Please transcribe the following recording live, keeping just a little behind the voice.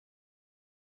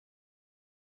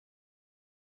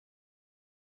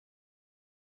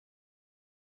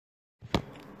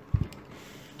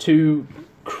To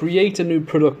create a new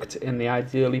product in the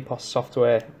ideal EPOS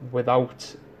software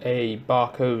without a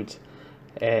barcode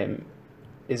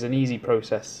is an easy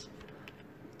process.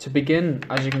 To begin,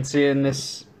 as you can see in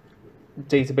this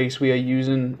database we are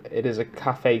using, it is a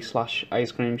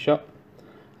cafe/ice cream shop.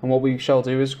 And what we shall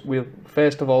do is we'll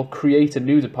first of all create a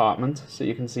new department, so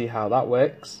you can see how that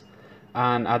works,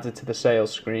 and add it to the sales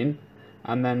screen.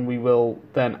 And then we will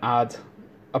then add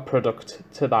a product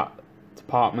to that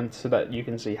department so that you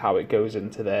can see how it goes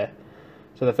into there.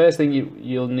 So the first thing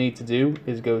you'll need to do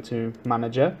is go to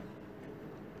Manager,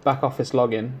 Back Office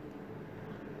Login,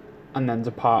 and then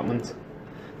Department.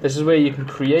 This is where you can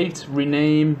create,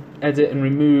 rename, edit and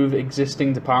remove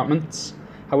existing departments.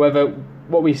 However,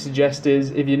 what we suggest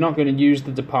is if you're not going to use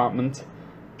the department,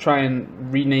 try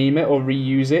and rename it or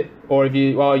reuse it, or if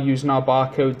you are using our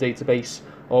barcode database,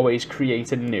 always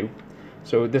create a new.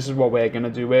 So this is what we're going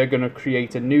to do. We're going to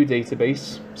create a new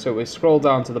database. So we scroll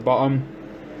down to the bottom,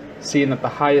 seeing that the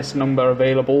highest number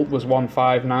available was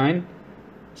 159.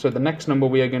 So the next number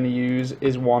we are going to use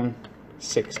is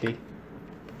 160.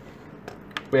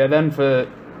 We are then, for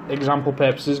example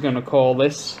purposes, going to call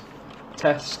this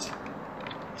test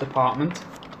department.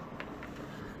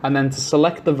 And then to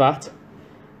select the VAT,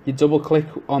 you double click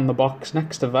on the box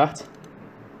next to VAT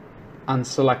and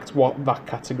select what VAT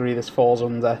category this falls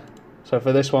under. So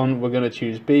for this one, we're going to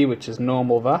choose B, which is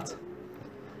normal VAT.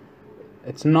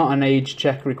 It's not an age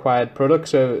check required product,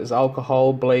 so it's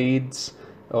alcohol, blades,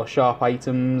 or sharp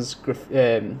items,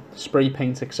 spray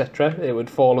paint, etc. It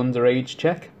would fall under age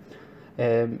check.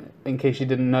 In case you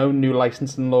didn't know, new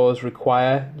licensing laws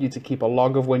require you to keep a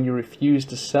log of when you refuse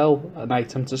to sell an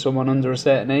item to someone under a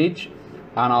certain age,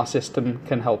 and our system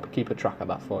can help keep a track of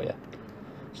that for you.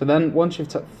 So then once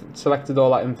you've selected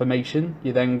all that information,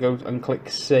 you then go and click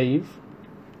Save,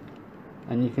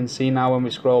 and you can see now when we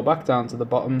scroll back down to the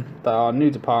bottom that our new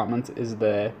department is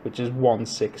there, which is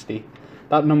 160.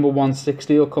 That number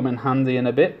 160 will come in handy in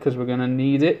a bit because we're going to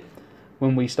need it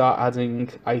when we start adding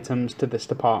items to this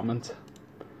department.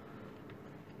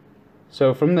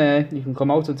 So from there you can come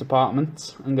out of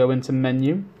departments and go into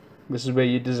menu. This is where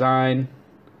you design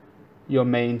your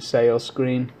main sales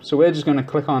screen. So we're just going to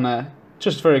click on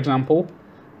just for example,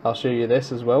 I'll show you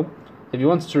this as well. If you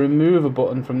wanted to remove a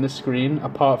button from this screen,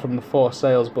 apart from the 4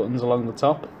 sales buttons along the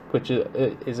top, which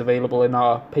is available in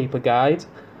our paper guide,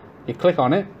 you click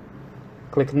on it,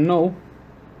 click Null,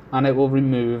 and it will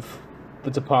remove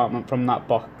the department from that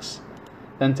box.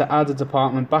 Then to add a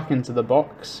department back into the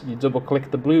box, you double click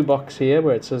the blue box here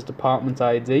where it says Department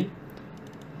ID.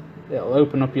 It'll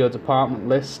open up your department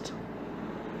list,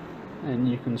 and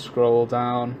you can scroll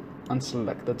down and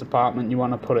select the department you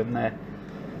want to put in there.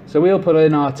 So we'll put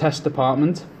in our test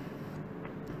department,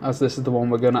 as this is the one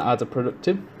we're going to add a product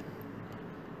to.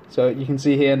 So you can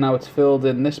see here now it's filled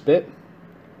in this bit.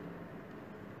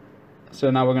 So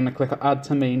now we're going to click Add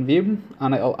to Main View,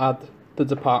 and it'll add the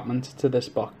department to this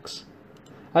box.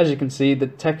 As you can see, the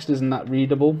text isn't that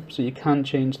readable, so you can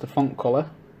change the font color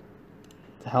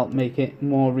to help make it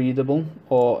more readable,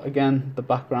 or again the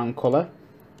background color.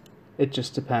 It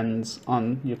just depends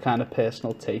on your kind of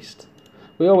personal taste.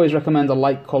 We always recommend a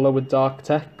light color with dark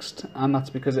text, and that's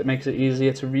because it makes it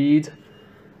easier to read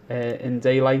in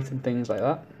daylight and things like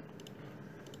that.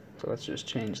 So let's just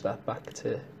change that back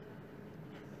to,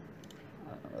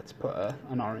 let's put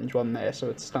an orange one there so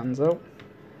it stands out.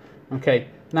 Okay,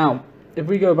 now if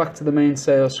we go back to the main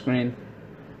sales screen,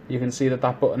 you can see that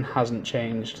that button hasn't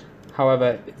changed.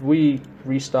 However, if we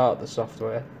restart the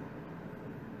software,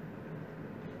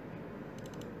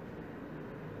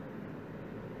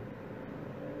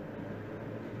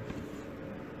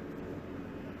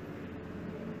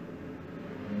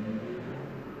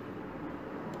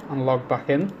 and log back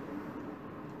in,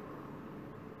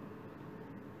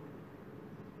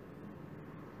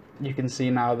 you can see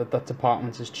now that that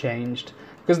department has changed.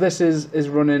 Because this is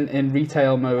running in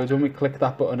retail mode, when we click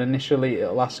that button initially,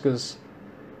 it'll ask us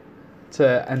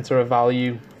to enter a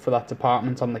value for that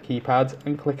department on the keypad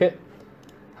and click it.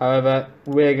 However,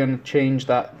 we're going to change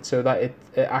that so that it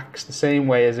acts the same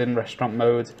way as in restaurant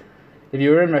mode. If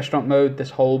you were in restaurant mode, this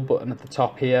whole button at the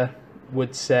top here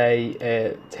would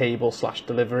say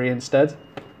table/delivery instead.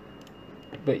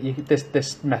 But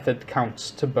this method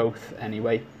counts to both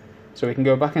anyway. So we can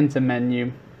go back into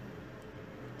menu,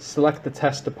 select the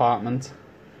test department,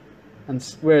 and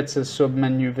where it says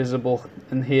sub-menu visible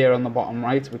in here on the bottom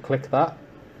right, we click that,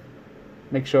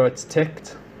 make sure it's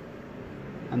ticked,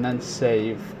 and then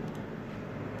save.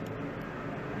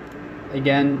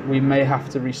 Again, we may have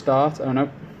to restart. Oh no,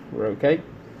 we're okay.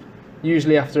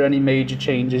 Usually after any major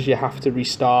changes you have to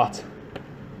restart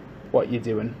what you're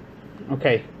doing.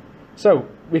 Okay, so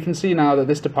we can see now that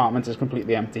this department is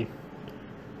completely empty.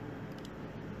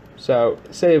 So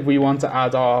say if we want to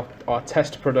add our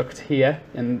test product here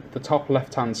in the top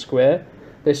left hand square,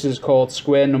 this is called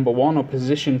square number 1 or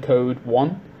position code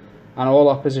 1, and all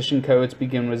our position codes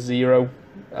begin with 0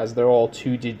 as they're all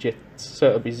 2 digits. So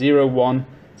it'll be 0, 1,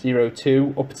 0,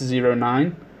 2 up to 0,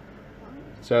 9.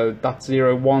 So that's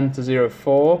 0, 1 to 0,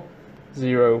 4,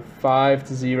 0, 5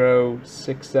 to 0,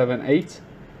 6, 7, 8,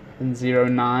 and 0,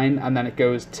 9, and then it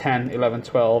goes 10, 11,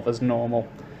 12 as normal.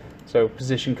 So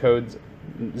position code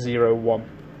 0, 1.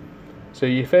 So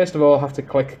you first of all have to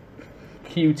click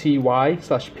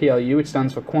QTY/PLU, which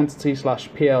stands for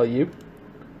quantity/PLU.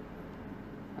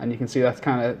 And you can see that's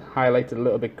kind of highlighted a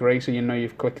little bit grey, so you know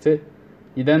you've clicked it.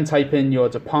 You then type in your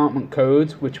department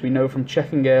code, which we know from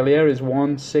checking earlier is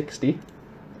 160.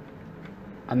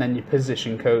 And then your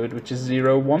position code, which is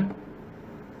 0, 1.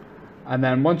 And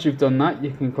then once you've done that,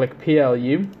 you can click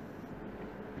PLU,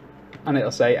 and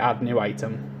it'll say add new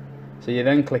item. So you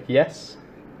then click yes,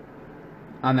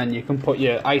 and then you can put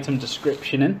your item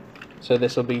description in. So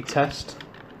this will be test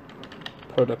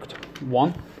product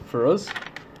 1 for us.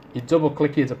 You double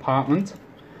click your department.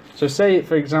 So say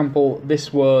for example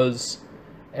this was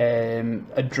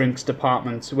a drinks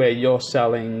department where you're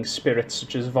selling spirits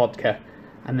such as vodka,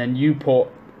 and then you put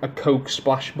a Coke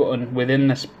splash button within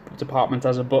this department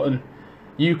as a button.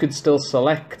 You could still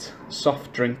select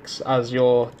soft drinks as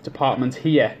your department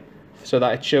here, so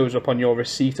that it shows up on your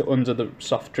receipt under the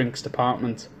soft drinks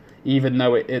department, even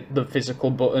though the physical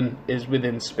button is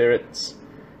within spirits.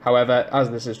 However,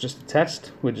 as this is just a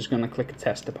test, we're just going to click a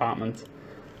test department,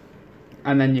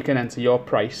 and then you can enter your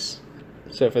price.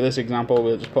 So for this example,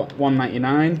 we'll just put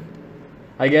 $1.99.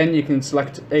 Again, you can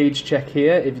select age check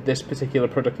here if this particular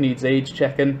product needs age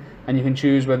checking, and you can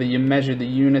choose whether you measure the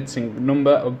units in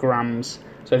number or grams.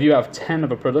 So if you have 10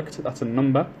 of a product, that's a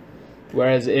number,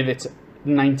 whereas if it's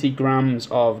 90 grams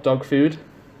of dog food,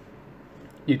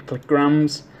 you'd click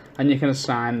grams, and you can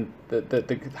assign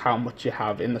how much you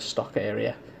have in the stock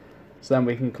area. So then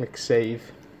we can click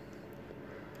save.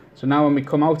 So now when we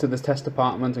come out of this test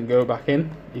department and go back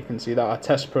in, you can see that our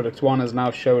test product 1 is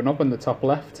now showing up in the top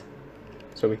left.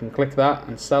 So we can click that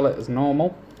and sell it as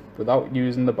normal without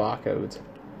using the barcode.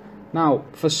 Now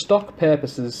for stock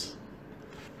purposes,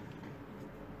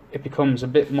 it becomes a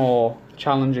bit more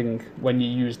challenging when you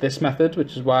use this method,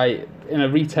 which is why in a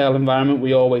retail environment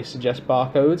we always suggest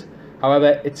barcode.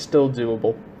 However, it's still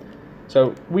doable.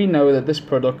 So we know that this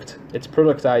product, its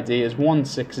product ID is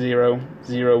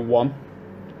 16001.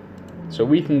 So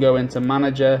we can go into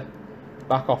Manager,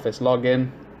 Back Office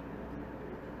Login,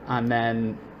 and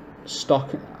then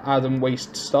Stock, Add and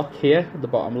Waste Stock here at the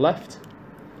bottom left.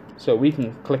 So we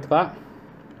can click that.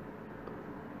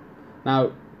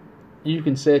 Now you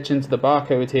can search into the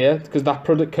barcode here, because that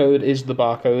product code is the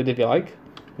barcode if you like,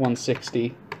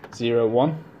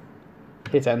 16001.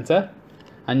 Hit enter,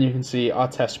 and you can see our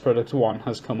test product 1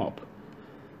 has come up.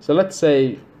 So let's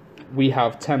say we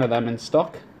have 10 of them in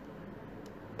stock.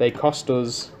 They cost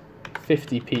us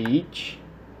 50p each.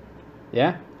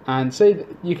 Yeah, and say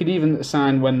you could even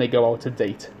assign when they go out of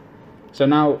date. So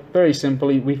now very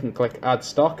simply we can click add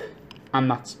stock, and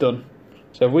that's done.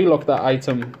 So if we look that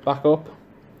item back up,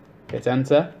 hit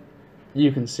enter,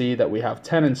 you can see that we have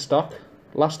 10 in stock.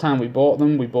 Last time we bought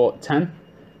them, we bought 10.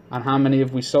 And how many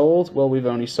have we sold? Well, we've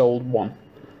only sold 1.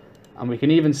 And we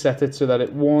can even set it so that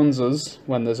it warns us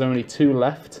when there's only 2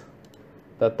 left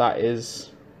that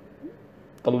is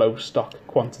the low stock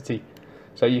quantity.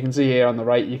 So you can see here on the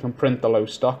right, you can print the low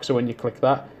stock. So when you click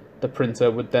that, the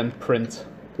printer would then print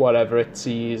whatever it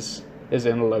sees is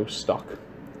in low stock.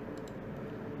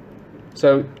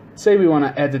 So say we want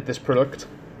to edit this product,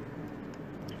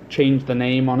 change the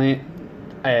name on it,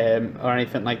 or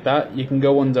anything like that, you can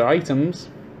go under items,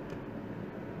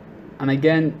 and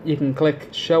again you can click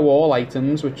show all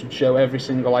items, which would show every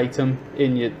single item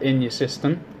in your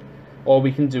system, or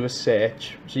we can do a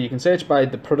search. So you can search by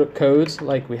the product code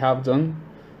like we have done,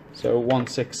 so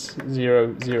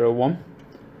 16001,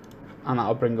 and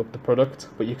that'll bring up the product.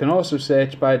 But you can also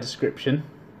search by description,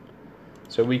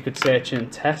 so we could search in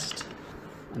test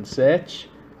and search,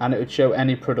 and it would show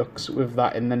any products with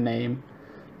that in the name,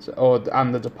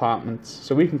 and the department.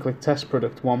 So we can click test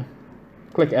product 1,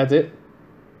 click edit,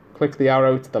 click the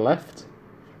arrow to the left,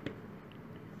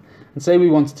 and say we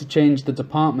wanted to change the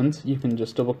department, you can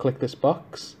just double click this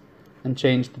box and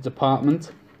change the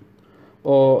department.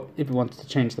 Or if you wanted to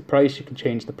change the price, you can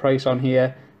change the price on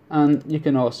here, and you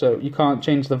can't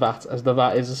change the VAT, as the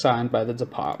VAT is assigned by the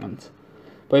department.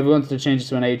 But if you wanted to change it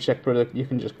to an age check product, you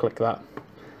can just click that.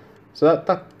 So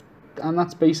and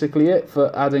that's basically it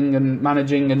for adding and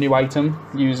managing a new item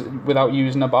without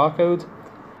using a barcode.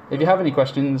 If you have any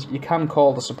questions, you can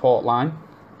call the support line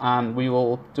and we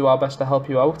will do our best to help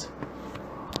you out.